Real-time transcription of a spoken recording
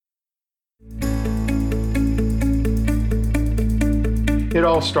It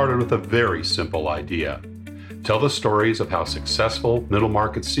all started with a very simple idea. Tell the stories of how successful middle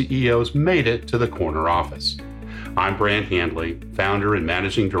market CEOs made it to the corner office. I'm Brant Handley, founder and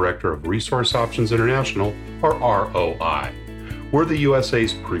managing director of Resource Options International, or ROI. We're the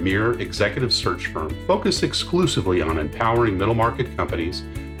USA's premier executive search firm focused exclusively on empowering middle market companies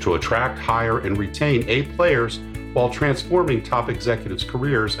to attract, hire, and retain A players while transforming top executives'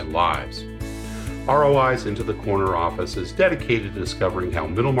 careers and lives. ROI's Into the Corner office is dedicated to discovering how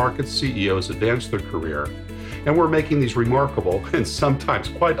middle market CEOs advance their career, and we're making these remarkable and sometimes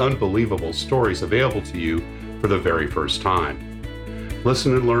quite unbelievable stories available to you for the very first time.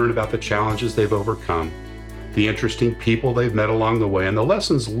 Listen and learn about the challenges they've overcome, the interesting people they've met along the way, and the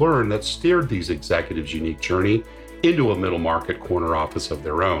lessons learned that steered these executives' unique journey into a middle market corner office of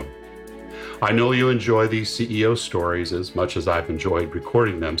their own. I know you enjoy these CEO stories as much as I've enjoyed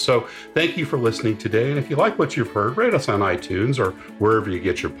recording them. So thank you for listening today. And if you like what you've heard, rate us on iTunes or wherever you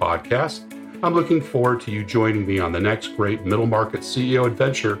get your podcasts. I'm looking forward to you joining me on the next great middle market CEO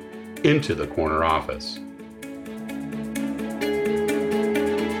adventure into the corner office.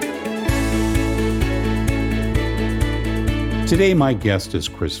 Today, my guest is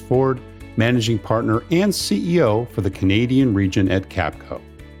Chris Ford, Managing Partner and CEO for the Canadian region at Capco.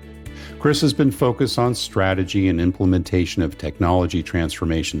 Chris has been focused on strategy and implementation of technology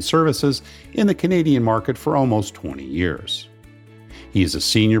transformation services in the Canadian market for almost 20 years. He is a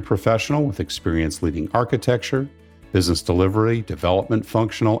senior professional with experience leading architecture, business delivery, development,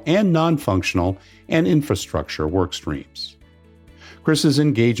 functional and non-functional, and infrastructure work streams. Chris's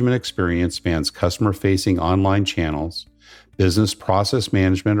engagement experience spans customer-facing online channels, business process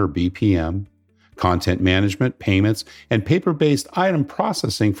management or BPM, content management, payments, and paper-based item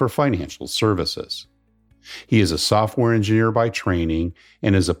processing for financial services. He is a software engineer by training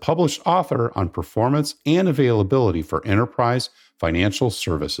and is a published author on performance and availability for enterprise financial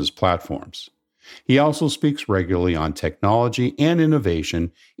services platforms. He also speaks regularly on technology and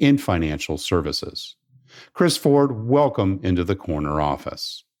innovation in financial services. Chris Ford, welcome into the Corner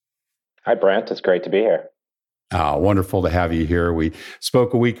Office. Hi, Brent. It's great to be here. Wonderful to have you here. We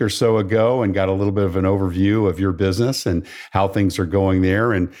spoke a week or so ago and got a little bit of an overview of your business and how things are going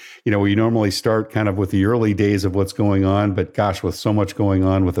there. And, we normally start kind of with the early days of what's going on, but gosh, with so much going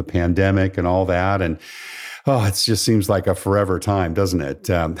on with the pandemic and all that, and it just seems like a forever time, doesn't it?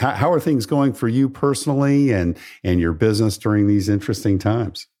 How are things going for you personally and your business during these interesting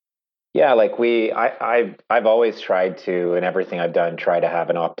times? Yeah, I've always tried to, in everything I've done, try to have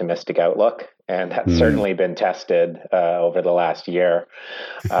an optimistic outlook. And that's certainly been tested over the last year.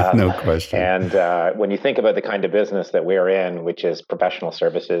 No question. And when you think about the kind of business that we're in, which is professional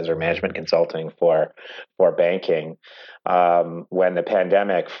services or management consulting for banking, when the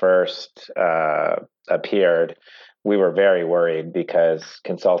pandemic first appeared, we were very worried because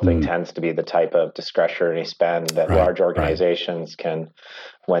consulting tends to be the type of discretionary spend that large organizations can,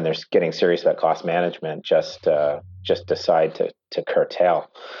 when they're getting serious about cost management, just decide to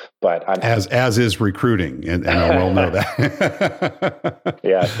curtail. But as is recruiting, and I will know that.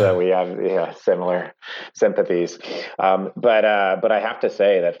 Yeah, so we have similar sympathies. But I have to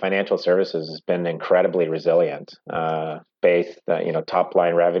say that financial services has been incredibly resilient. Based, top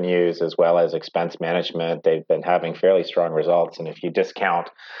line revenues as well as expense management, they've been having fairly strong results. And if you discount,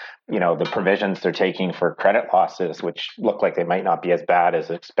 the provisions they're taking for credit losses, which look like they might not be as bad as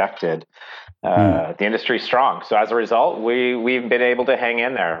expected, the industry's strong. So as a result, we've been able to hang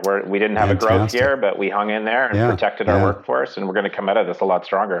in there. We didn't have a growth year, but we hung in there and protected our workforce, and we're going to come out of this a lot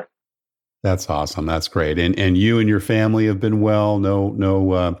stronger. That's awesome. That's great. And you and your family have been well.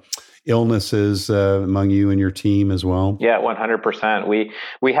 No illnesses among you and your team as well? Yeah, 100%.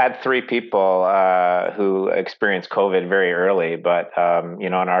 We had 3 people who experienced COVID very early, but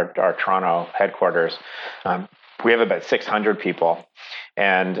in our Toronto headquarters, we have about 600 people.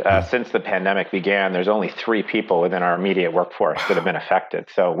 And since the pandemic began, there's only 3 people within our immediate workforce that have been affected.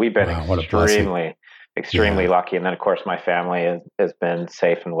 So we've been extremely lucky. And then, of course, my family has been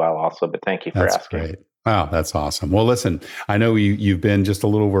safe and well also. But thank you for asking. Great. Wow, that's awesome. Well, listen, I know you've been just a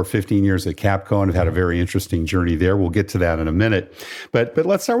little over 15 years at Capco and have had a very interesting journey there. We'll get to that in a minute. But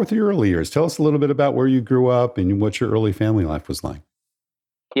let's start with your early years. Tell us a little bit about where you grew up and what your early family life was like.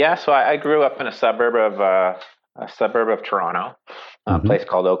 Yeah, so I grew up in a suburb of Toronto, a place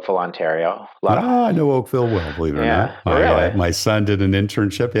called Oakville, Ontario. I know Oakville well, believe it or not. Really? My son did an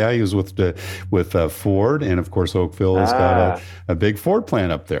internship. Yeah, he was with Ford, and of course, Oakville has got a big Ford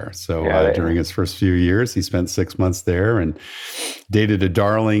plant up there. So during his first few years, he spent 6 months there and dated a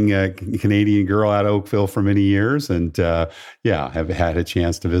darling Canadian girl out of Oakville for many years, and have had a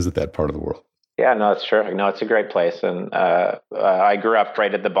chance to visit that part of the world. Yeah, no, it's terrific. No, it's a great place, and I grew up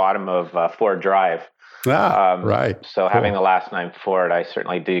right at the bottom of Ford Drive. Right. So having the Cool. last name Ford, I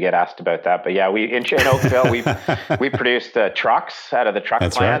certainly do get asked about that. But yeah, we in Oakville, we produced trucks out of the truck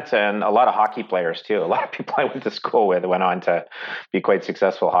That's right. plant, and a lot of hockey players too. A lot of people I went to school with went on to be quite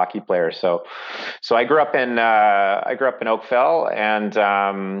successful hockey players. So I grew up in Oakville,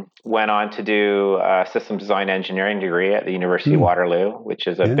 and went on to do a systems design engineering degree at the University of Hmm. Waterloo, which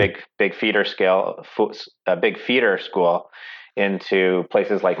is a Yeah. big feeder school into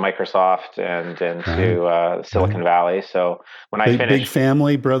places like Microsoft and Right. into Right. Silicon Valley. So when I Big finished,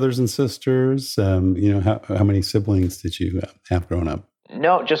 family, brothers and sisters. How many siblings did you have growing up?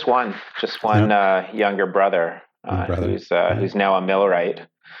 no, just one Yep. younger brother Your brother. who's Right. now a millwright.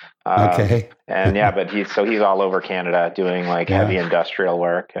 Okay. And yeah, but he's all over Canada doing like heavy Yeah. industrial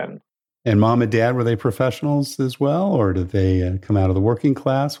work. And And mom and dad, were they professionals as well, or did they come out of the working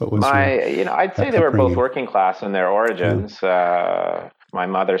class? What was your I'd say they were both upbringing? working class in their Yeah. origins. My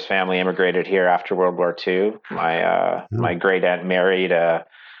mother's family immigrated here after World War II. My Oh, great aunt married a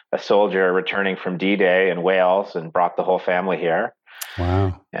soldier returning from D-Day in Wales and brought the whole family here.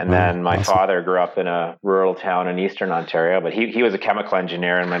 wow. And Wow. then my Awesome. father grew up in a rural town in eastern Ontario, but he was a chemical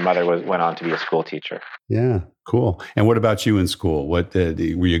engineer, and my mother went on to be a school teacher. Yeah. Cool. And what about you in school? Were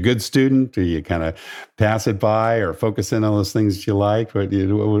you a good student? Do you kind of pass it by or focus in on those things that you liked? What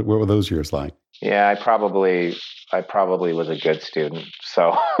were those years like? Yeah, I probably was a good student.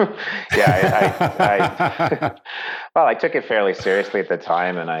 So, yeah, well, I took it fairly seriously at the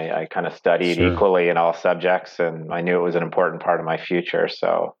time, and I kind of studied Sure. equally in all subjects, and I knew it was an important part of my future.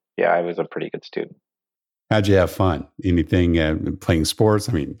 So, yeah, I was a pretty good student. How'd you have fun? Anything playing sports?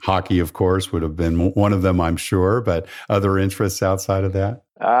 I mean, hockey, of course, would have been one of them, I'm sure, but other interests outside of that?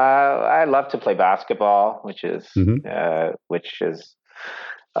 I love to play basketball, Hmm. which is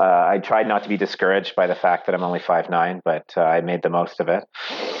I tried not to be discouraged by the fact that I'm only 5'9", but I made the most of it,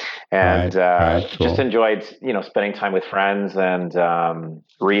 and Right. Right. just Cool. enjoyed spending time with friends and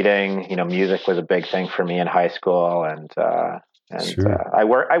reading. Music was a big thing for me in high school, and Sure. I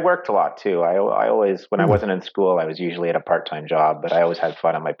worked a lot too. I always, when I Yeah. wasn't in school, I was usually at a part-time job, but I always had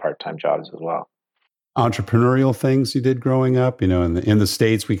fun at my part-time jobs as well. Entrepreneurial things you did growing up, in the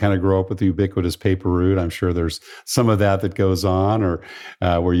States, we kind of grow up with the ubiquitous paper route. I'm sure there's some of that goes on, or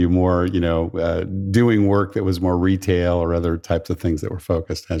were you more, doing work that was more retail or other types of things that were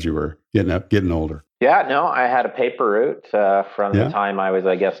focused as you were getting older? Yeah, no, I had a paper route from the Yeah. time I was,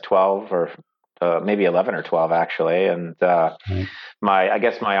 I guess, 12 or maybe 11 or 12 actually. And Right. I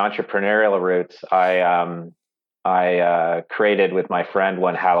guess my entrepreneurial roots, I created with my friend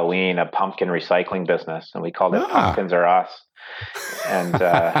one Halloween a pumpkin recycling business, and we called it Ah, Pumpkins Are Us. And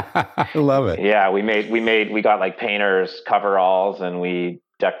I love it. yeah, we got like painters coveralls, and we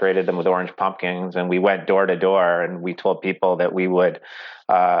decorated them with orange pumpkins, and we went door to door, and we told people that we would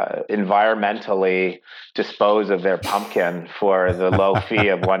environmentally dispose of their pumpkin for the low fee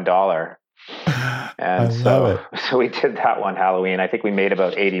of $1. I And love so, it. so we did that one Halloween. I think we made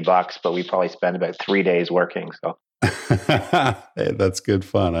about $80, but we probably spent about 3 days working. So Hey, that's good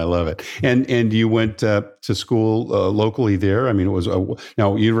fun. I love it. And you went to school locally there. I mean, it was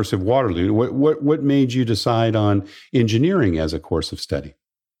now University of Waterloo. What made you decide on engineering as a course of study?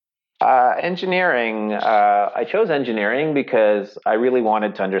 engineering, I chose engineering because I really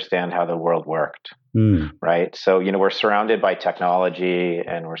wanted to understand how the world worked. Hmm. Right. So, we're surrounded by technology,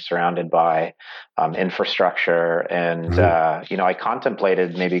 and we're surrounded by infrastructure. And, Right. I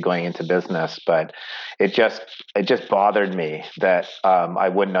contemplated maybe going into business, but it just bothered me that I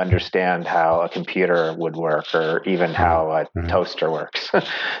wouldn't understand how a computer would work, or even Right. how a Right. toaster works. Yeah.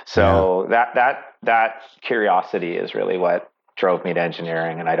 So that curiosity is really what drove me to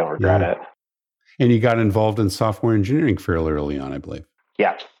engineering, and I don't regret Yeah. it. And you got involved in software engineering fairly early on, I believe.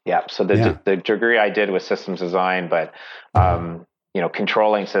 Yeah, yeah. So Yeah. the degree I did was systems design, but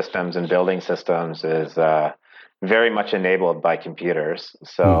controlling systems and building systems is very much enabled by computers. Hmm.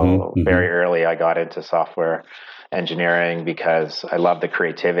 So Hmm. very early, I got into software engineering because I love the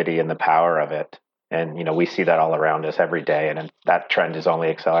creativity and the power of it. And we see that all around us every day, and that trend is only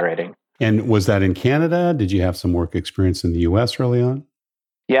accelerating. And was that in Canada? Did you have some work experience in the U.S. early on?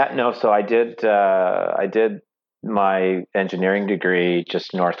 Yeah, no. So I did. I did my engineering degree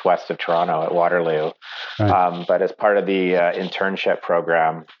just northwest of Toronto at Waterloo. Right. But as part of the internship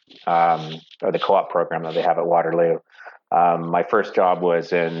program, or the co-op program that they have at Waterloo, my first job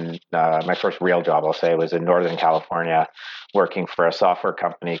was in my first real job, I'll say, was in Northern California, working for a software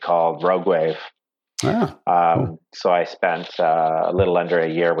company called RogueWave. Ah, cool. So I spent a little under a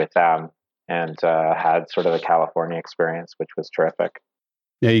year with them, and had sort of the California experience, which was terrific.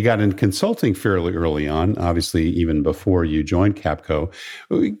 Now, you got in consulting fairly early on, obviously, even before you joined Capco.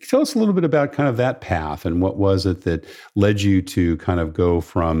 Tell us a little bit about kind of that path and what was it that led you to kind of go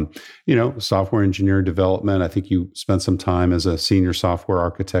from, software engineer development. I think you spent some time as a senior software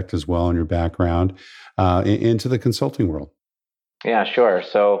architect as well in your background, into the consulting world. Yeah, sure.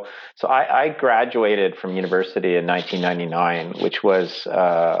 So I graduated from university in 1999, which was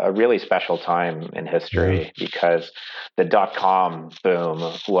a really special time in history because the dot-com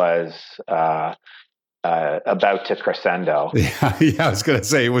boom was about to crescendo. Yeah, I was going to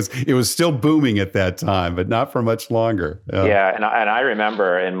say it was still booming at that time, but not for much longer. Yeah, and I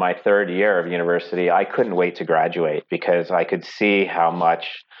remember in my third year of university, I couldn't wait to graduate because I could see how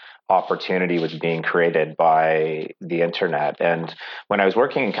much opportunity was being created by the internet. And when I was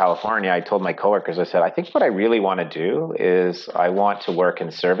working in California, I told my coworkers, I said, I think what I really want to do is I want to work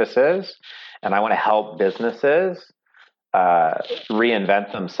in services and I want to help businesses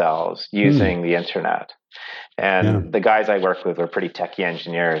reinvent themselves using the internet. And the guys I worked with were pretty techie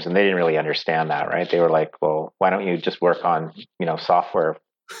engineers, and they didn't really understand that, right? They were like, well, why don't you just work on, software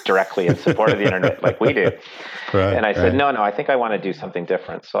directly in support of the internet like we do? Right, and I said, no, I think I want to do something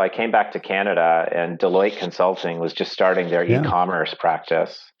different. So I came back to Canada, and Deloitte Consulting was just starting their e-commerce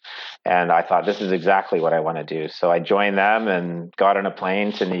practice. And I thought, this is exactly what I want to do. So I joined them and got on a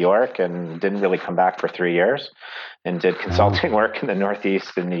plane to New York and didn't really come back for 3 years and did consulting work in the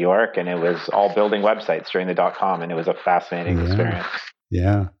Northeast in New York. And it was all building websites during the dot-com. And it was a fascinating experience.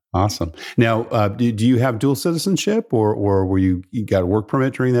 Yeah. Awesome. Now, do you have dual citizenship, or were you got a work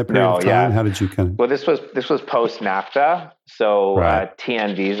permit during that period of time? Yeah. How did you kind of? Well, this was post NAFTA, so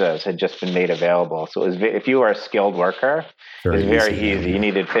TN visas had just been made available. So it was, if you were a skilled worker, it was very easy. You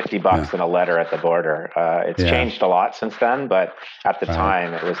needed $50 and a letter at the border. It's changed a lot since then, but at the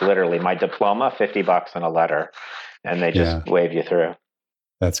time, it was literally my diploma, $50 and a letter, and they just wave you through.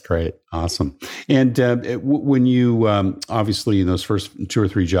 That's great. Awesome. And when you, obviously in those first 2 or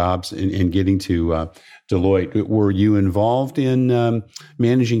 3 jobs in getting to Deloitte, were you involved in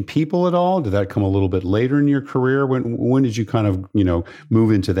managing people at all? Did that come a little bit later in your career? When did you kind of,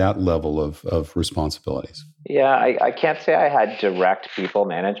 move into that level of responsibilities? Yeah, I can't say I had direct people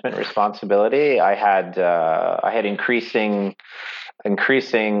management responsibility. I had increasing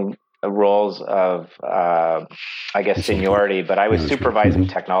roles of, seniority, but I was supervising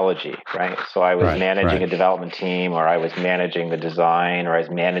technology, right? So I was managing a development team, or I was managing the design, or I was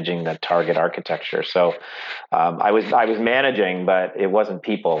managing the target architecture. So I was managing, but it wasn't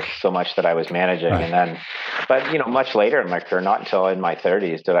people so much that I was managing. And then, but much later in my career, not until in my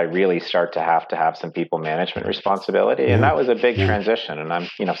 30s, did I really start to have some people management responsibility, and that was a big transition. And I'm,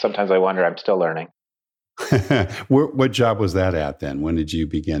 sometimes I wonder, I'm still learning. What job was that at then? When did you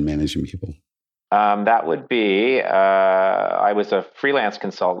begin managing people? That would be, I was a freelance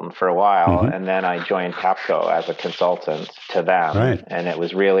consultant for a while, and then I joined Capco as a consultant to them. Right. And it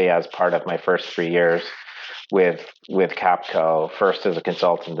was really as part of my first 3 years with Capco, first as a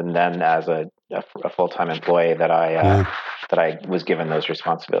consultant and then as a full-time employee that I was given those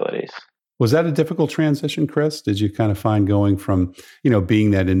responsibilities. Was that a difficult transition, Chris? Did you kind of find going from,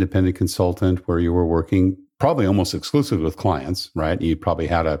 being that independent consultant where you were working probably almost exclusively with clients, right? You probably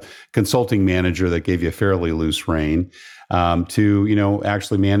had a consulting manager that gave you a fairly loose rein, to,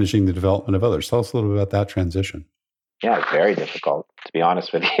 actually managing the development of others. Tell us a little bit about that transition. Yeah, it's very difficult, to be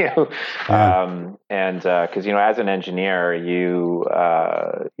honest with you. Because as an engineer,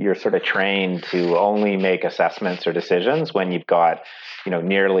 you're sort of trained to only make assessments or decisions when you've got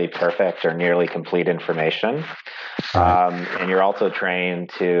nearly perfect or nearly complete information. And you're also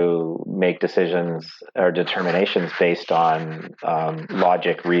trained to make decisions or determinations based on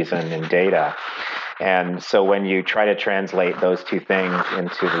logic, reason, and data. And so when you try to translate those two things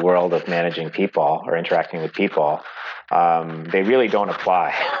into the world of managing people or interacting with people, they really don't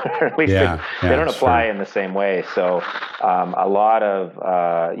apply. At least they don't apply in the same way. So a lot of,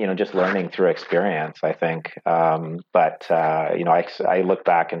 just learning through experience, I think. I look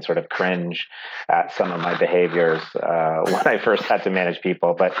back and sort of cringe at some of my behaviors when I first had to manage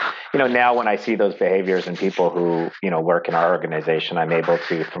people. But, now when I see those behaviors in people who, work in our organization, I'm able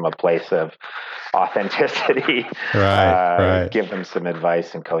to, from a place of authenticity, give them some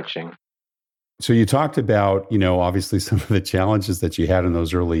advice and coaching. So you talked about, obviously some of the challenges that you had in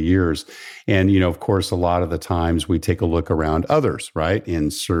those early years. And, of course, a lot of the times we take a look around others, right?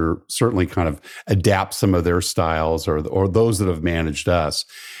 And certainly kind of adapt some of their styles or those that have managed us.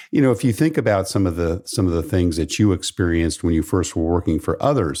 If you think about some of the things that you experienced when you first were working for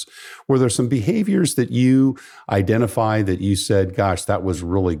others, were there some behaviors that you identified that you said, gosh, that was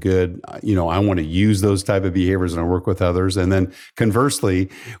really good. I want to use those type of behaviors and I work with others. And then conversely,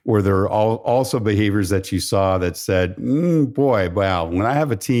 were there also behaviors that you saw that said, boy, wow, when I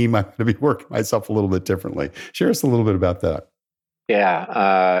have a team, I'm going to be working myself a little bit differently. Share us a little bit about that.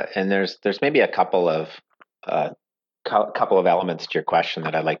 Yeah. And there's maybe a couple of elements to your question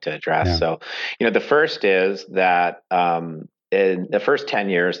that I'd like to address. Yeah. So, the first is that in the first 10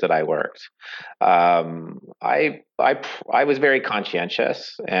 years that I worked, I was very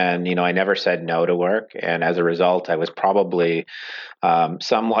conscientious, and I never said no to work, and as a result, I was probably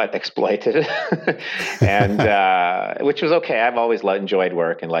somewhat exploited, and which was okay. I've always enjoyed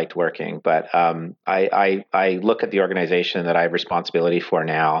work and liked working, but I look at the organization that I have responsibility for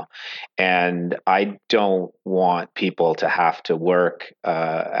now, and I don't want people to have to work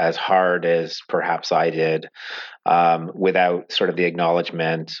as hard as perhaps I did, without sort of the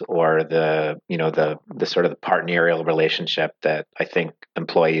acknowledgement or the sort of the partnerial relationship that I think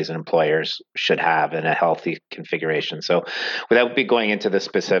employees and employers should have in a healthy configuration. So without going into the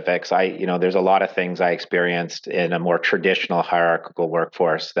specifics, there's a lot of things I experienced in a more traditional hierarchical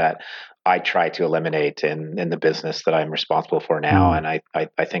workforce that I try to eliminate in the business that I'm responsible for now. And I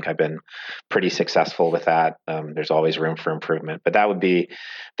think I've been pretty successful with that. There's always room for improvement, but that would be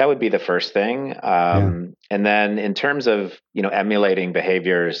the first thing. And then in terms of, emulating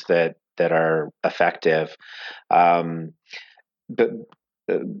behaviors that are effective,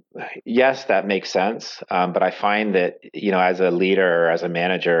 yes, that makes sense. But I find that, as a leader or as a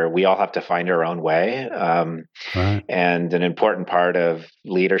manager, we all have to find our own way. Right. And an important part of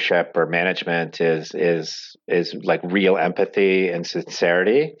leadership or management is like real empathy and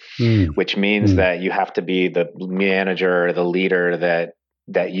sincerity, which means that you have to be the manager or the leader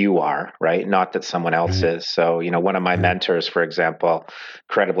that you are, right? Not that someone else is. So, one of my mentors, for example,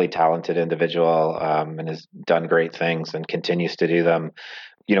 incredibly talented individual, and has done great things and continues to do them.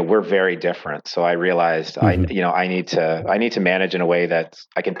 We're very different. So I realized I need to manage in a way that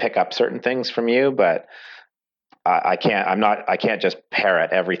I can pick up certain things from you, but I can't just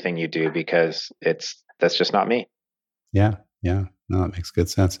parrot everything you do because that's just not me. Yeah. Yeah. No, that makes good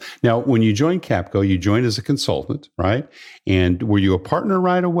sense. Now, when you joined Capco, you joined as a consultant, right? And were you a partner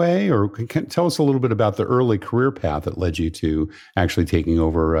right away, or tell us a little bit about the early career path that led you to actually taking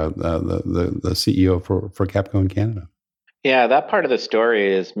over the CEO for Capco in Canada? Yeah, that part of the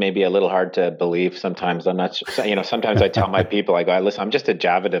story is maybe a little hard to believe sometimes. I'm not, sometimes I tell my people, I go, listen, I'm just a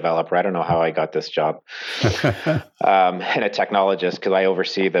Java developer. I don't know how I got this job. And a technologist, because I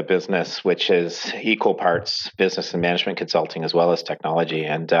oversee the business, which is equal parts business and management consulting as well as technology.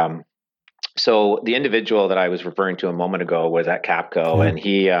 And so the individual that I was referring to a moment ago was at Capco, and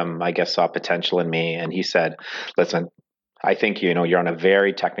he, I guess, saw potential in me. And he said, listen, I think, you're on a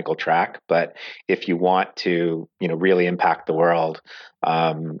very technical track, but if you want to, really impact the world,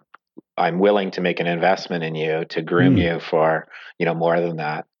 I'm willing to make an investment in you to groom you for, more than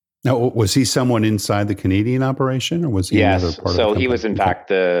that. Now, was he someone inside the Canadian operation, or was he another part of the company? So he was, in fact,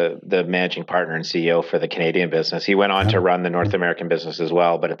 the managing partner and CEO for the Canadian business. He went on to run the North American business as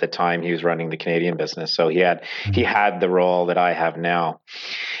well, but at the time he was running the Canadian business. So he had the role that I have now,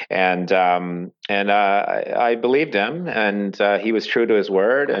 and I believed him, and he was true to his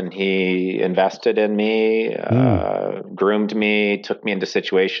word, and he invested in me, groomed me, took me into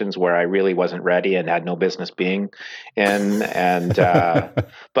situations where I really wasn't ready and had no business being in, and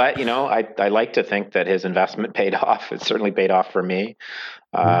but I like to think that his investment paid off. It certainly paid off for me,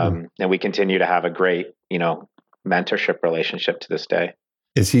 and we continue to have a great mentorship relationship to this day.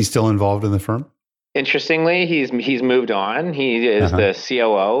 Is he still involved in the firm? Interestingly, he's moved on. He is the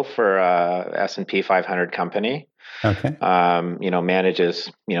COO for S&P 500 company. Okay.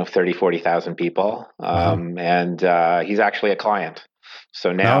 Manages 30,000-40,000 people, and he's actually a client.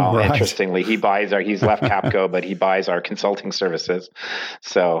 So now, interestingly, he's left Capco, but he buys our consulting services.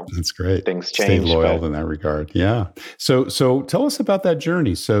 So that's great. Things change. Stay loyal in that regard. Yeah. So tell us about that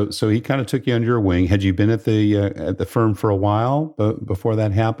journey. So he kind of took you under your wing. Had you been at the firm for a while before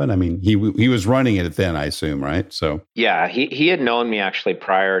that happened? I mean, he was running it then, I assume, right? So yeah, he had known me actually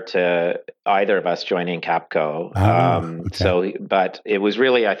prior to either of us joining Capco. Okay. So, but it was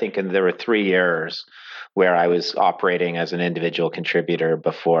really, I think, there were 3 years where I was operating as an individual contributor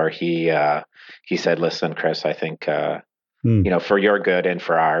before he said, "Listen, Chris, I think for your good and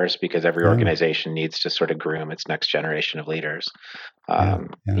for ours, because every Yeah. organization needs to sort of groom its next generation of leaders.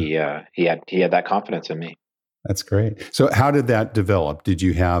 Yeah. He had that confidence in me. That's great. So how did that develop? Did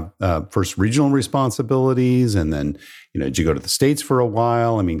you have first regional responsibilities, and then, did you go to the States for a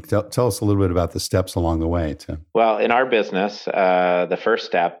while? I mean, tell us a little bit about the steps along the way. Well, in our business, the first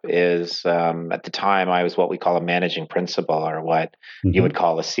step is, at the time, I was what we call a managing principal, or what you would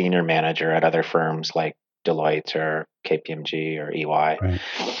call a senior manager at other firms like Deloitte or KPMG or EY. Right.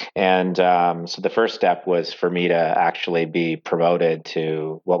 And so the first step was for me to actually be promoted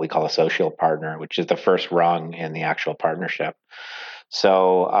to what we call associate partner, which is the first rung in the actual partnership.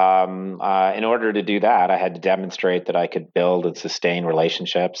 So in order to do that, I had to demonstrate that I could build and sustain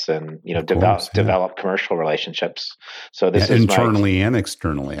relationships and develop commercial relationships. So this is internally and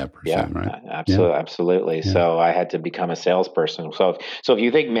externally, I presume, right? Absolutely. Yeah. So I had to become a salesperson. So if you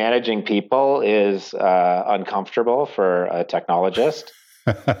think managing people is uncomfortable for a technologist,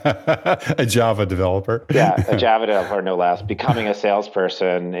 a Java developer. A Java developer, no less. Becoming a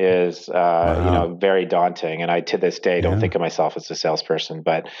salesperson is, very daunting. And I, to this day, don't think of myself as a salesperson.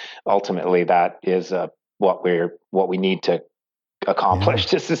 But ultimately, that is what we need to accomplish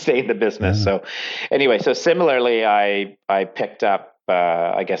to sustain the business. Yeah. So, anyway, similarly, I picked up,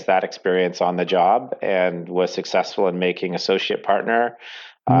 that experience on the job and was successful in making associate partner.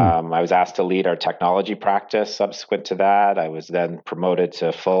 I was asked to lead our technology practice. Subsequent to that, I was then promoted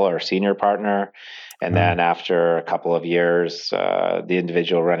to full or senior partner. And then after a couple of years, the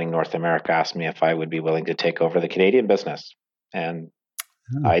individual running North America asked me if I would be willing to take over the Canadian business. And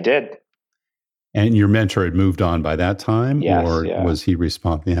I did. And your mentor had moved on by that time? Yes, or was he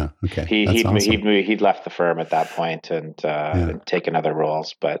responsible? Yeah, okay. He'd left the firm at that point and taken other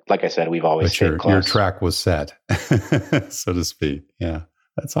roles. But like I said, we've always stayed close. Your track was set, so to speak. Yeah.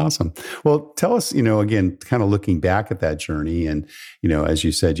 That's awesome. Well, tell us, again, kind of looking back at that journey, and, as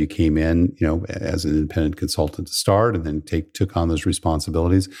you said, you came in, as an independent consultant to start, and then took on those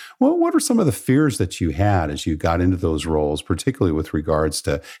responsibilities. Well, what are some of the fears that you had as you got into those roles, particularly with regards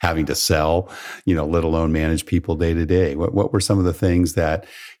to having to sell, let alone manage people day to day? What were some of the things that,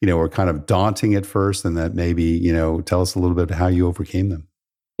 were kind of daunting at first, and that maybe, tell us a little bit how you overcame them?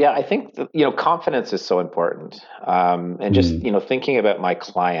 Yeah, I think confidence is so important, and just thinking about my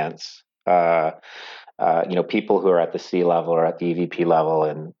clients, people who are at the C level or at the EVP level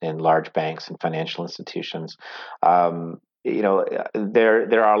in large banks and financial institutions. There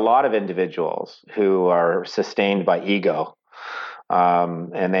are a lot of individuals who are sustained by ego,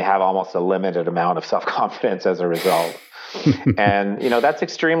 and they have almost a limited amount of self-confidence as a result. And that's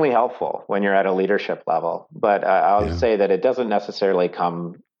extremely helpful when you're at a leadership level. But I'll say that it doesn't necessarily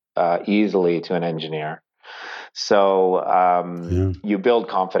come easily to an engineer. So you build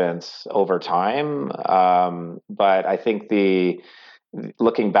confidence over time. But I think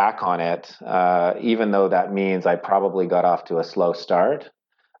looking back on it, even though that means I probably got off to a slow start,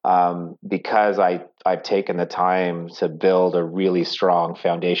 because I've taken the time to build a really strong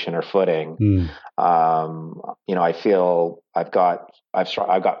foundation or footing. I feel I've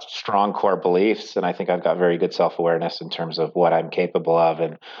got strong core beliefs, and I think I've got very good self-awareness in terms of what I'm capable of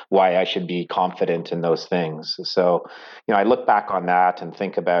and why I should be confident in those things. So, I look back on that and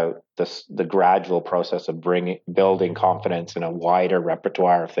think about the gradual process of building confidence in a wider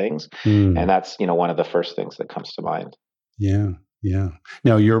repertoire of things, and that's one of the first things that comes to mind. Yeah. Yeah.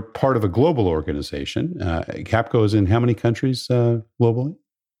 Now, you're part of a global organization. Capco is in how many countries globally?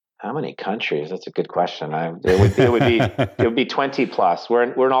 How many countries? That's a good question. It would be 20 plus. We're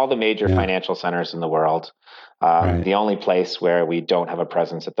in all the major financial centers in the world. The only place where we don't have a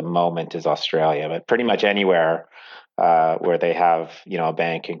presence at the moment is Australia, but pretty much anywhere where they have a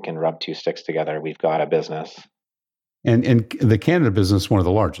bank and can rub two sticks together, we've got a business. And the Canada business, one of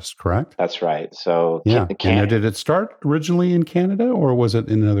the largest, correct? That's right. So and did it start originally in Canada, or was it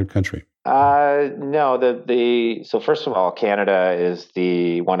in another country? No. So first of all, Canada is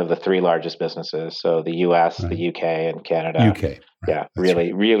one of the three largest businesses. So the U.S., the UK, and Canada. UK. Right.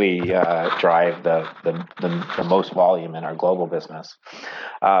 Really drive the most volume in our global business.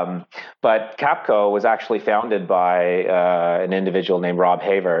 But Capco was actually founded by an individual named Rob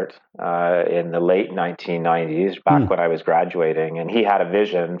Havert in the late 1990s, back when I was graduating, and he had a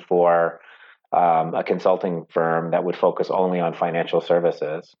vision for a consulting firm that would focus only on financial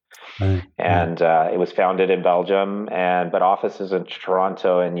services. And it was founded in Belgium, but offices in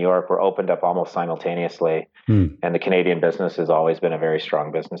Toronto and New York were opened up almost simultaneously. And the Canadian business has always been a very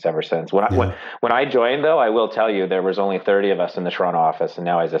strong business ever since. When I joined, though, I will tell you, there was only 30 of us in the Toronto office, and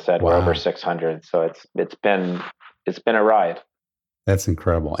now, as I said, we're over 600. So it's been a ride. That's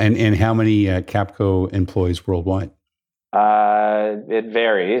incredible. And how many Capco employees worldwide? It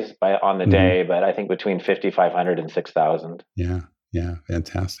varies on the Mm-hmm. day, but I think between 5,500 and 6,000. Yeah. Yeah.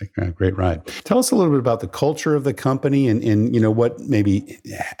 Fantastic. Great ride. Tell us a little bit about the culture of the company and what maybe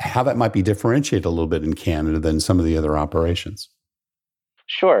how that might be differentiated a little bit in Canada than some of the other operations.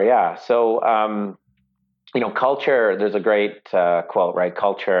 Sure. Yeah. So, culture, there's a great quote, right?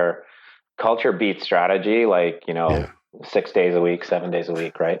 Culture beats strategy, like, Yeah. 6 days a week, 7 days a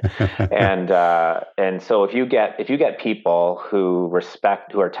week, right? And so if you get people who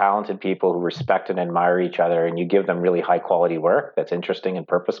are talented people who respect and admire each other, and you give them really high quality work that's interesting and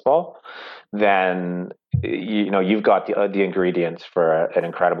purposeful, then you've got the ingredients for an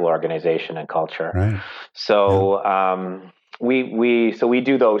incredible organization and culture. Right. Yeah. So we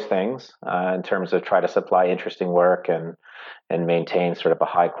do those things in terms of try to supply interesting work and maintain sort of a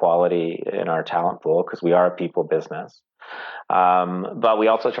high quality in our talent pool, because we are a people business. But we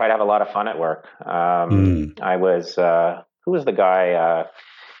also try to have a lot of fun at work. Mm. I was Who was the guy?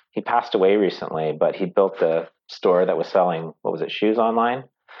 He passed away recently, but he built the store that was selling, what was it, shoes online?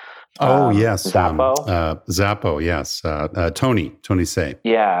 Oh, yes. Zappo. Zappo. Yes. Tony Say.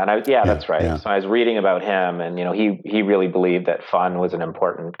 Yeah, Yeah. that's right. Yeah. So I was reading about him, and he really believed that fun was an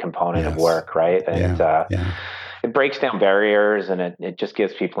important component of Yes. work, right? And Yeah. Yeah. it breaks down barriers, and it just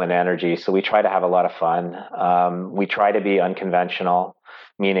gives people an energy. So we try to have a lot of fun. We try to be unconventional,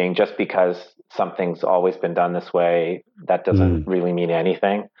 meaning just because something's always been done this way, that doesn't Mm. really mean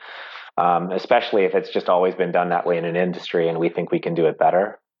anything. Especially if it's just always been done that way in an industry, and we think we can do it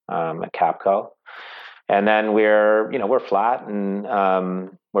better at Capco. And then we're flat and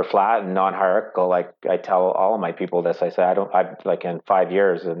non-hierarchical. Like I tell all of my people this, I say I like in 5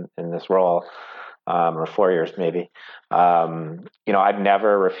 years in this role, or 4 years maybe. I've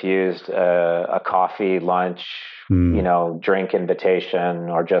never refused a coffee, lunch, Mm. drink invitation,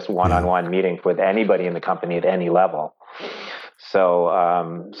 or just Yeah. one-on-one meeting with anybody in the company at any level. So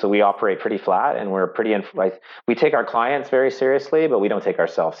we operate pretty flat, and we're we take our clients very seriously, but we don't take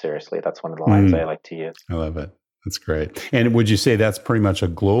ourselves seriously. That's one of the lines I Mm. like to use. I love it. That's great. And would you say that's pretty much a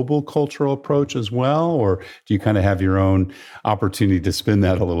global cultural approach as well? Or do you kind of have your own opportunity to spin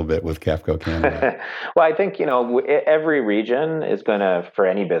that a little bit with Capco Canada? Well, I think, every region for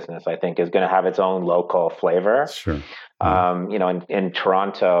any business, I think, is going to have its own local flavor. Sure. Yeah. In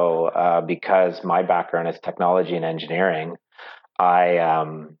Toronto, because my background is technology and engineering,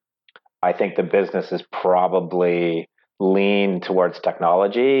 I think the business is probably lean towards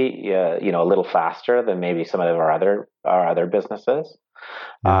technology, a little faster than maybe some of our other businesses.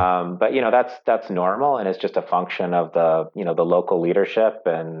 Yeah. But that's normal, and it's just a function of the local leadership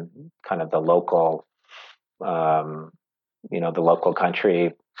and kind of the local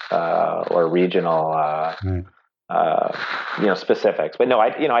country or regional Right. specifics. But no, I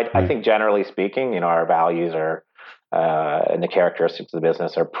Right. think generally speaking, our values are and the characteristics of the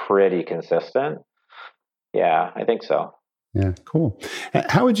business are pretty consistent. Yeah, I think so. Yeah, cool.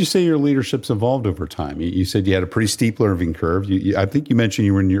 How would you say your leadership's evolved over time? You said you had a pretty steep learning curve. I think you mentioned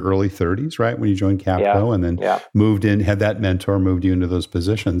you were in your early 30s, right, when you joined Capco, Yeah, and then yeah. moved in, had that mentor, moved you into those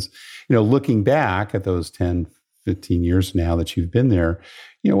positions. Looking back at those 10, 15 years now that you've been there,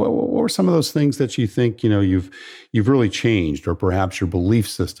 what were some of those things that you think, you've really changed, or perhaps your belief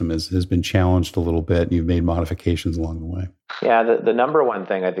system has been challenged a little bit and you've made modifications along the way? Yeah, the number one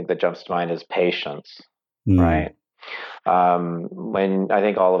thing I think that jumps to mind is patience, Mm. right? When I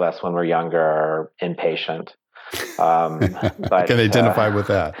think all of us, when we're younger, are impatient. I can identify with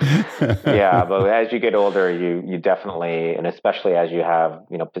that. Yeah, but as you get older, you definitely, and especially as you have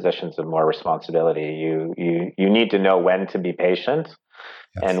positions of more responsibility, you need to know when to be patient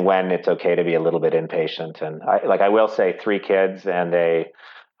Yes. and when it's okay to be a little bit impatient. And I will say, 3 kids and a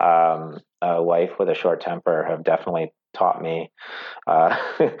wife with a short temper have definitely taught me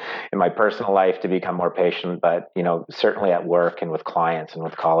in my personal life to become more patient, but certainly at work and with clients and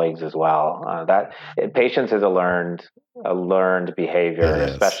with colleagues as well. That patience is a learned behavior, It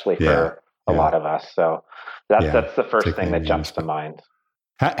is. especially Yeah. for a lot of us. So that's the first thing that Particularly jumps to mind.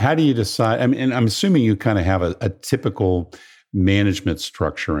 How do you decide? I mean, and I'm assuming you kind of have a typical management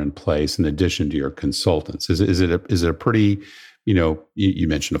structure in place in addition to your consultants. Is it a pretty, you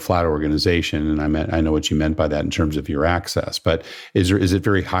mentioned a flat organization, and I know what you meant by that in terms of your access, but is it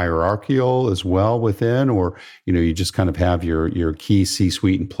very hierarchical as well within, or you just kind of have your key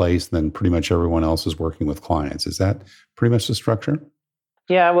C-suite in place, and then pretty much everyone else is working with clients? Is that pretty much the structure?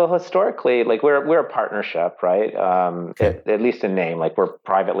 Yeah, well, historically, like we're a partnership, right? Okay. At least in name, like we're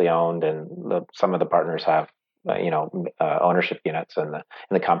privately owned, and some of the partners have ownership units in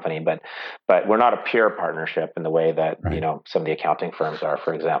the company, but we're not a pure partnership in the way that Right. Some of the accounting firms are,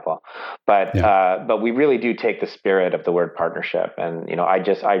 for example. But Yeah. but we really do take the spirit of the word partnership, and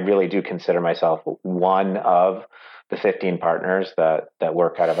I really do consider myself one of the 15 partners that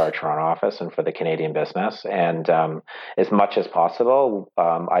work out of our Toronto office and for the Canadian business. And as much as possible,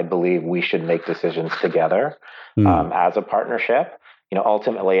 I believe we should make decisions together as a partnership.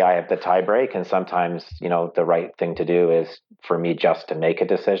 Ultimately, I have the tie break, and sometimes, the right thing to do is for me just to make a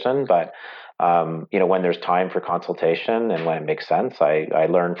decision. But when there's time for consultation and when it makes sense, I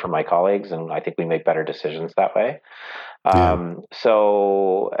learn from my colleagues, and I think we make better decisions that way. Yeah.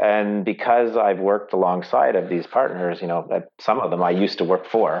 And because I've worked alongside of these partners, some of them I used to work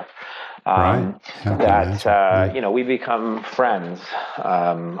for, Right. we become friends,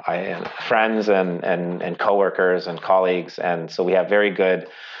 friends and coworkers and colleagues, and so we have very good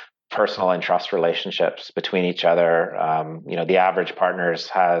personal and trust relationships between each other. The average partners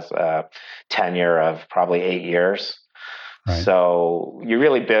has a tenure of probably 8 years. Right. So you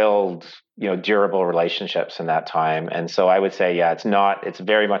really build, durable relationships in that time. And so I would say, it's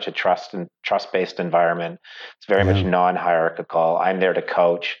very much a trust-based environment. It's very much non-hierarchical. I'm there to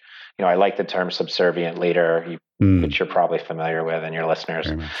coach. I like the term subservient leader, which you're probably familiar with, and your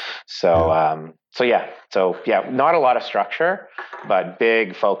listeners. So not a lot of structure, but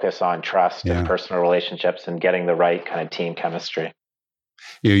big focus on trust and personal relationships and getting the right kind of team chemistry.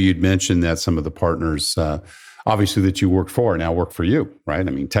 You'd mentioned that some of the partners, obviously, that you worked for now work for you, right?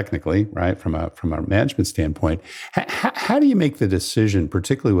 I mean, technically, right, from a management standpoint. How do you make the decision,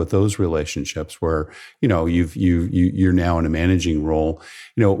 particularly with those relationships where you're now in a managing role?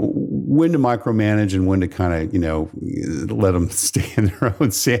 When to micromanage and when to kind of let them stay in their own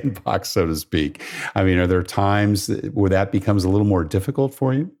sandbox, so to speak. I mean, are there times where that becomes a little more difficult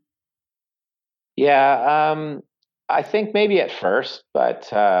for you? Yeah. I think maybe at first, but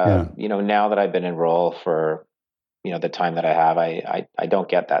now that I've been in role for the time that I have, I don't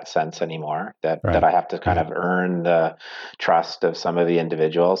get that sense anymore that I have to kind of earn the trust of some of the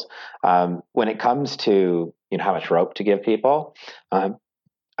individuals. When it comes to how much rope to give people,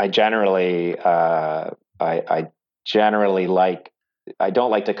 I generally don't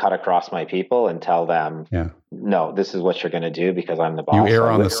like to cut across my people and tell them, no, this is what you're going to do because I'm the boss. You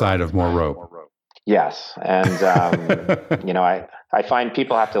err on the side of more rope. Yes. And, I find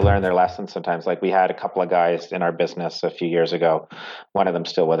people have to learn their lessons sometimes. Like we had a couple of guys in our business a few years ago. One of them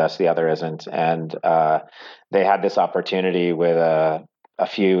still with us, the other isn't. And they had this opportunity with a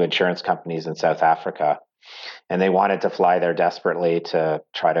few insurance companies in South Africa. And they wanted to fly there desperately to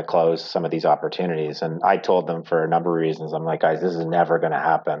try to close some of these opportunities. And I told them for a number of reasons, I'm like, guys, this is never going to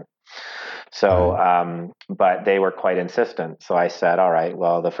happen. So, but they were quite insistent. So I said, all right,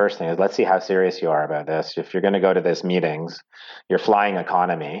 well, the first thing is let's see how serious you are about this. If you're going to go to these meetings, you're flying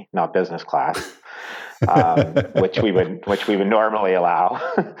economy, not business class, which we would normally allow.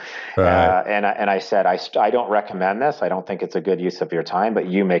 Right. And I said, I don't recommend this. I don't think it's a good use of your time, but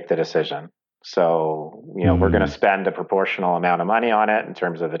you make the decision. So, we're going to spend a proportional amount of money on it in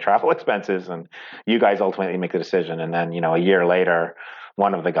terms of the travel expenses, and you guys ultimately make the decision. And then, a year later,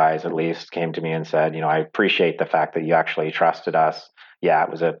 one of the guys at least came to me and said, I appreciate the fact that you actually trusted us. Yeah, it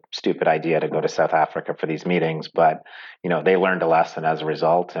was a stupid idea to go to South Africa for these meetings, but they learned a lesson as a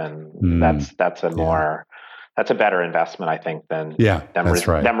result, and that's a better investment, I think, than them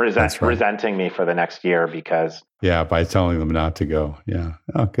resenting me for the next year because by telling them not to go. Yeah,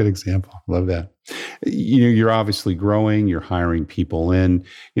 good example. Love that. You're obviously growing. You're hiring people in.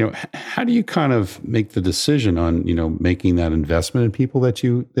 How do you kind of make the decision on making that investment in people that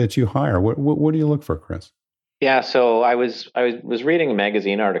you hire? What do you look for, Chris? Yeah, so I was reading a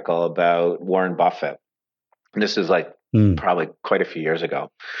magazine article about Warren Buffett. And this is like probably quite a few years ago,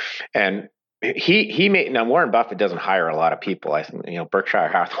 and now Warren Buffett doesn't hire a lot of people. I think Berkshire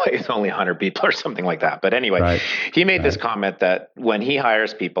Hathaway is only 100 people or something like that. But anyway, he made this comment that when he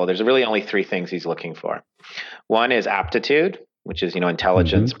hires people, there's really only 3 things he's looking for. One is aptitude, which is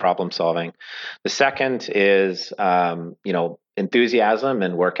intelligence, problem solving. The second is enthusiasm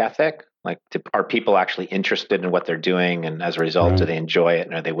and work ethic. Like, are people actually interested in what they're doing, and as a result, do they enjoy it,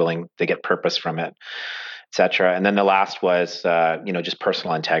 and are they willing to get purpose from it, etc. And then the last was just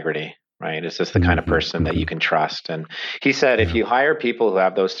personal integrity. Right? Is this the kind of person that you can trust? And he said, if you hire people who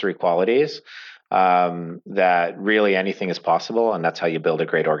have those 3 qualities, that really anything is possible, and that's how you build a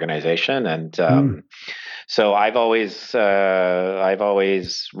great organization. And So I've always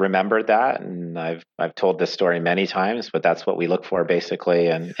remembered that, and I've told this story many times, but that's what we look for basically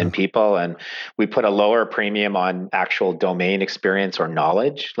in people, and we put a lower premium on actual domain experience or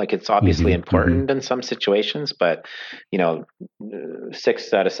knowledge. Like it's obviously important in some situations, but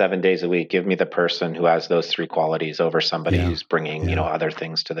 6 out of 7 days a week, give me the person who has those three qualities over somebody who's bringing other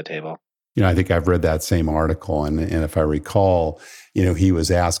things to the table. I think I've read that same article, and if I recall, he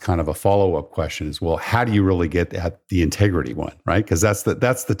was asked kind of a follow-up question as well. How do you really get at the integrity one, right? Because that's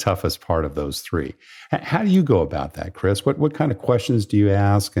the toughest part of those three. How do you go about that, Chris? What kind of questions do you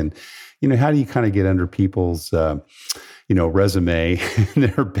ask, and how do you kind of get under people's resume and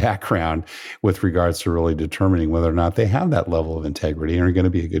their background with regards to really determining whether or not they have that level of integrity and are going to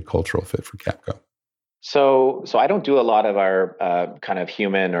be a good cultural fit for Capco? So I don't do a lot of our kind of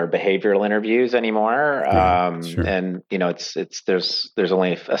human or behavioral interviews anymore, Sure. and there's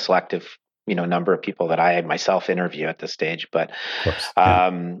only a selective number of people that I myself interview at this stage, but Of course.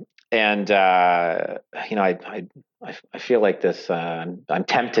 I feel like this. I'm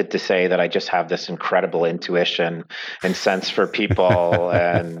tempted to say that I just have this incredible intuition and sense for people,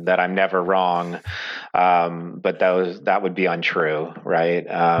 and that I'm never wrong. But that would be untrue, right?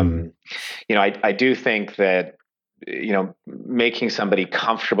 I do think that making somebody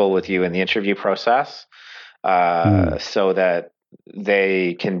comfortable with you in the interview process, so that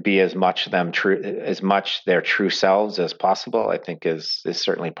they can be as much their true selves as possible, I think is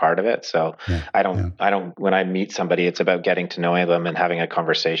certainly part of it. So I don't, when I meet somebody, it's about getting to know them and having a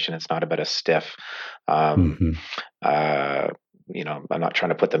conversation. It's not about a stiff, I'm not trying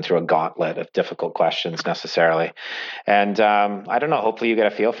to put them through a gauntlet of difficult questions necessarily. And I don't know, hopefully you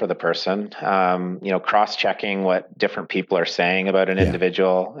get a feel for the person, cross-checking what different people are saying about an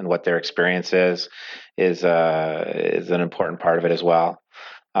individual and what their experience is an important part of it as well.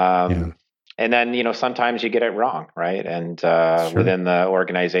 And then, sometimes you get it wrong, right? And Sure. Within the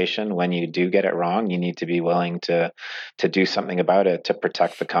organization, when you do get it wrong, you need to be willing to do something about it, to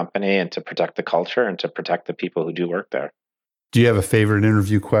protect the company and to protect the culture and to protect the people who do work there. Do you have a favorite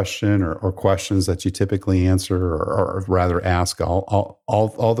interview question or questions that you typically answer or rather ask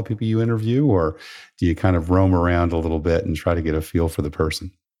all the people you interview, or do you kind of roam around a little bit and try to get a feel for the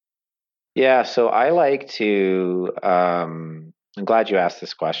person? Yeah, so I like to, I'm glad you asked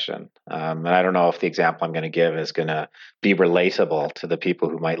this question. And I don't know if the example I'm going to give is going to be relatable to the people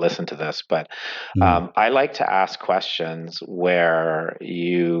who might listen to this, but I like to ask questions where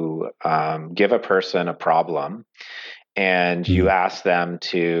you give a person a problem and you ask them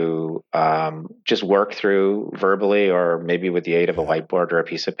to just work through verbally, or maybe with the aid of a whiteboard or a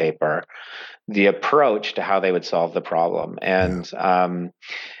piece of paper, the approach to how they would solve the problem.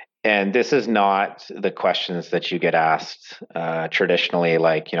 And this is not the questions that you get asked traditionally,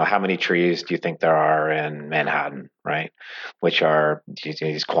 like, how many trees do you think there are in Manhattan, right? Which are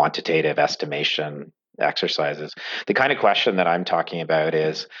these quantitative estimation exercises. The kind of question that I'm talking about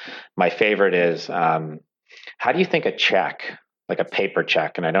is, my favorite is, how do you think a check, like a paper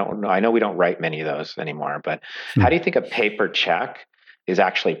check, and I know we don't write many of those anymore, but how do you think a paper check is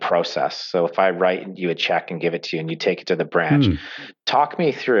actually processed? So if I write you a check and give it to you and you take it to the branch, talk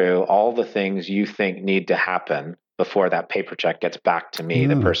me through all the things you think need to happen before that paper check gets back to me,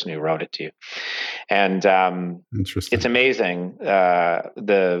 the person who wrote it to you. And it's amazing,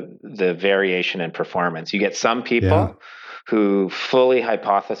 the variation in performance. You get some people who fully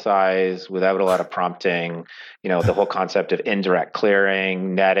hypothesize without a lot of prompting, the whole concept of indirect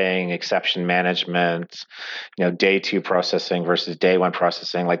clearing, netting, exception management, day 2 processing versus day 1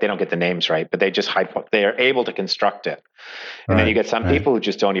 processing. Like, they don't get the names right, but they just they are able to construct it. And then you get some people who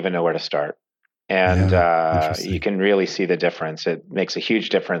just don't even know where to start. And you can really see the difference. It makes a huge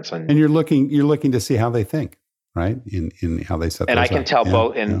difference. And you're looking to see how they think, right? In how they set. And I can tell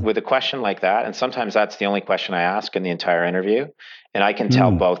both with a question like that. And sometimes that's the only question I ask in the entire interview. And I can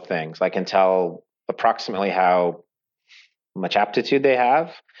tell both things. I can tell approximately how much aptitude they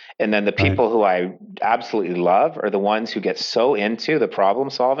have. And then the people who I absolutely love are the ones who get so into the problem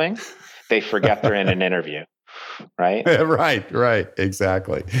solving, they forget they're in an interview. Right? Right.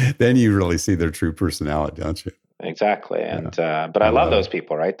 Exactly. Then you really see their true personality, don't you? Exactly. And but I love those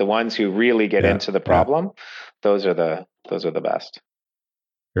people, right? The ones who really get into the problem, those are the best.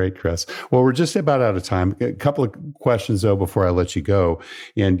 Great, Chris. Well, we're just about out of time. A couple of questions, though, before I let you go.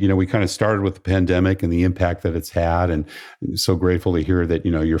 And, we kind of started with the pandemic and the impact that it's had. And so grateful to hear that,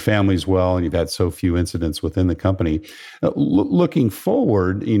 your family's well and you've had so few incidents within the company. Looking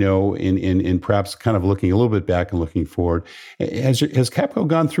forward, in perhaps kind of looking a little bit back and looking forward, has Capco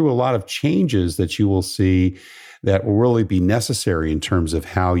gone through a lot of changes that you will see that will really be necessary in terms of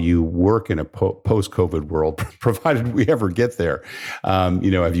how you work in a post-COVID world, provided we ever get there?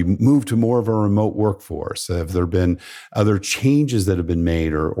 Have you moved to more of a remote workforce? Have there been other changes that have been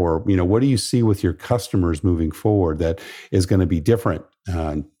made, or what do you see with your customers moving forward that is going to be different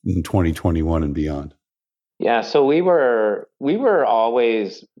in 2021 and beyond? Yeah, so we were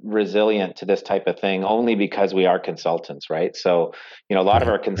always resilient to this type of thing only because we are consultants, right? So, a lot of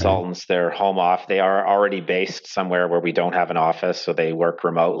our consultants, they're home off. They are already based somewhere where we don't have an office, so they work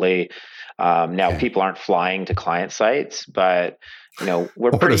remotely. Now, people aren't flying to client sites, but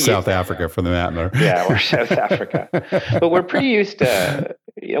we're pretty South Africa for the matter. Yeah, or South Africa, but we're pretty used to.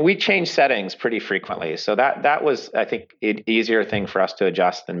 We change settings pretty frequently, so that was, I think, an easier thing for us to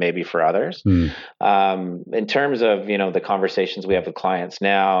adjust than maybe for others. In terms of the conversations we have with clients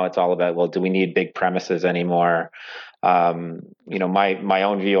now, it's all about, well, do we need big premises anymore? My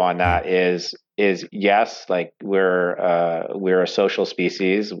own view on that is yes, like we're a social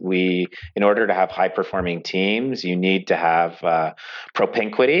species. In order to have high performing teams, you need to have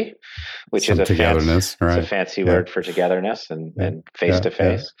propinquity, which is a fancy word for togetherness and face to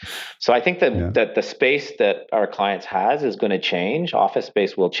face. So I think that the space that our clients has is going to change. Office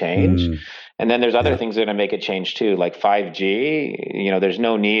space will change. And then there's other things that are going to make it change too, like 5G. There's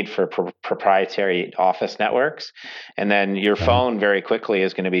no need for proprietary office networks. And then your phone very quickly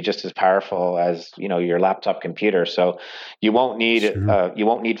is going to be just as powerful as your laptop computer. So you won't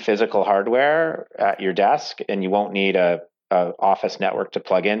need physical hardware at your desk, and you won't need a office network to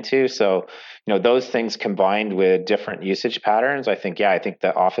plug into. So those things combined with different usage patterns, I think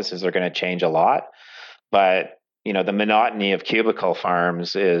the offices are going to change a lot. But the monotony of cubicle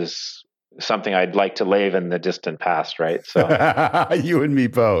farms is something I'd like to live in the distant past, right? So you and me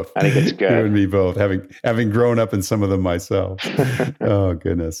both. I think it's good. You and me both, having grown up in some of them myself. Oh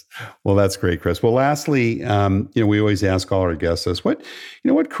goodness. Well, that's great, Chris. Well, lastly, we always ask all our guests this: what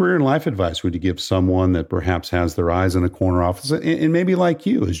career and life advice would you give someone that perhaps has their eyes in a corner office and maybe like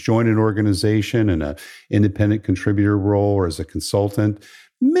you has joined an organization in an independent contributor role or as a consultant?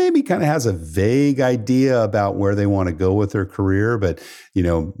 Maybe kind of has a vague idea about where they want to go with their career, but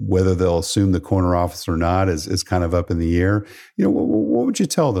whether they'll assume the corner office or not is kind of up in the air. What would you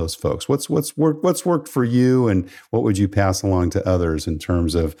tell those folks? What's worked for you, and what would you pass along to others in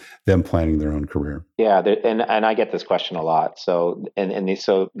terms of them planning their own career? Yeah, and I get this question a lot. So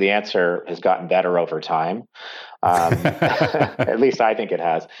so the answer has gotten better over time. At least I think it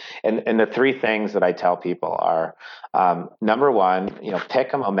has. And the three things that I tell people are, number one,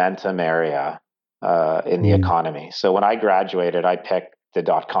 pick a momentum area in the economy. So when I graduated, I picked the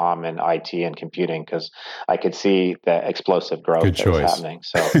 .com and IT and computing because I could see the explosive growth that was happening.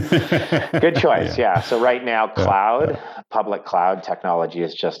 So good choice. Yeah. So right now, public cloud technology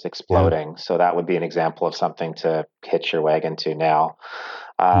is just exploding. Yeah. So that would be an example of something to hitch your wagon to now.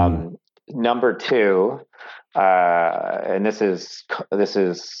 Number two, and this is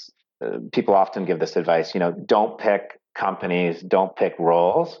people often give this advice, don't pick companies, don't pick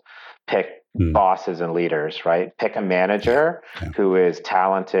roles, pick bosses and leaders, right? Pick a manager who is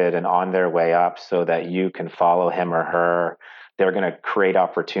talented and on their way up so that you can follow him or her. They're going to create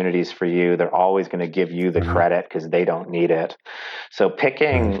opportunities for you. They're always going to give you the credit because they don't need it. So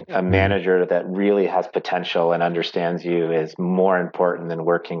picking a manager that really has potential and understands you is more important than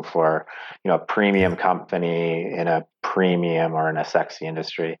working for, a premium company in a premium or in a sexy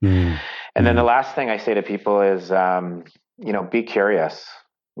industry. And then the last thing I say to people is, be curious.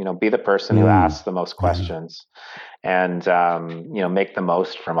 Be the person who asks the most questions, and make the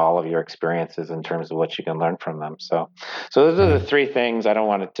most from all of your experiences in terms of what you can learn from them. So those are the three things. I don't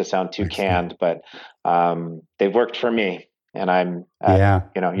want it to sound too canned, but they've worked for me. And I'm,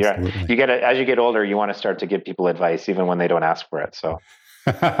 you get as you get older, you want to start to give people advice even when they don't ask for it. So.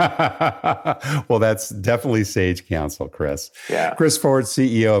 Well, that's definitely sage counsel, Chris. Yeah. Chris Ford,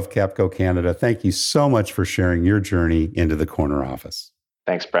 CEO of Capco Canada. Thank you so much for sharing your journey into the corner office.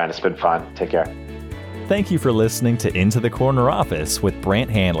 Thanks, Brent. It's been fun. Take care. Thank you for listening to Into the Corner Office with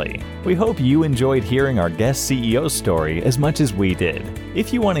Brant Hanley. We hope you enjoyed hearing our guest CEO story as much as we did.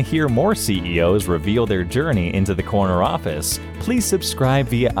 If you want to hear more CEOs reveal their journey into the corner office, please subscribe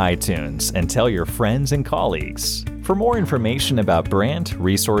via iTunes and tell your friends and colleagues. For more information about Brant,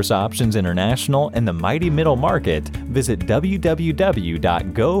 Resource Options International, and the mighty middle market, visit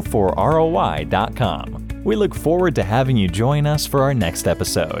www.goforroi.com. We look forward to having you join us for our next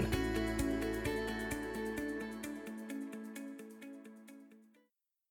episode.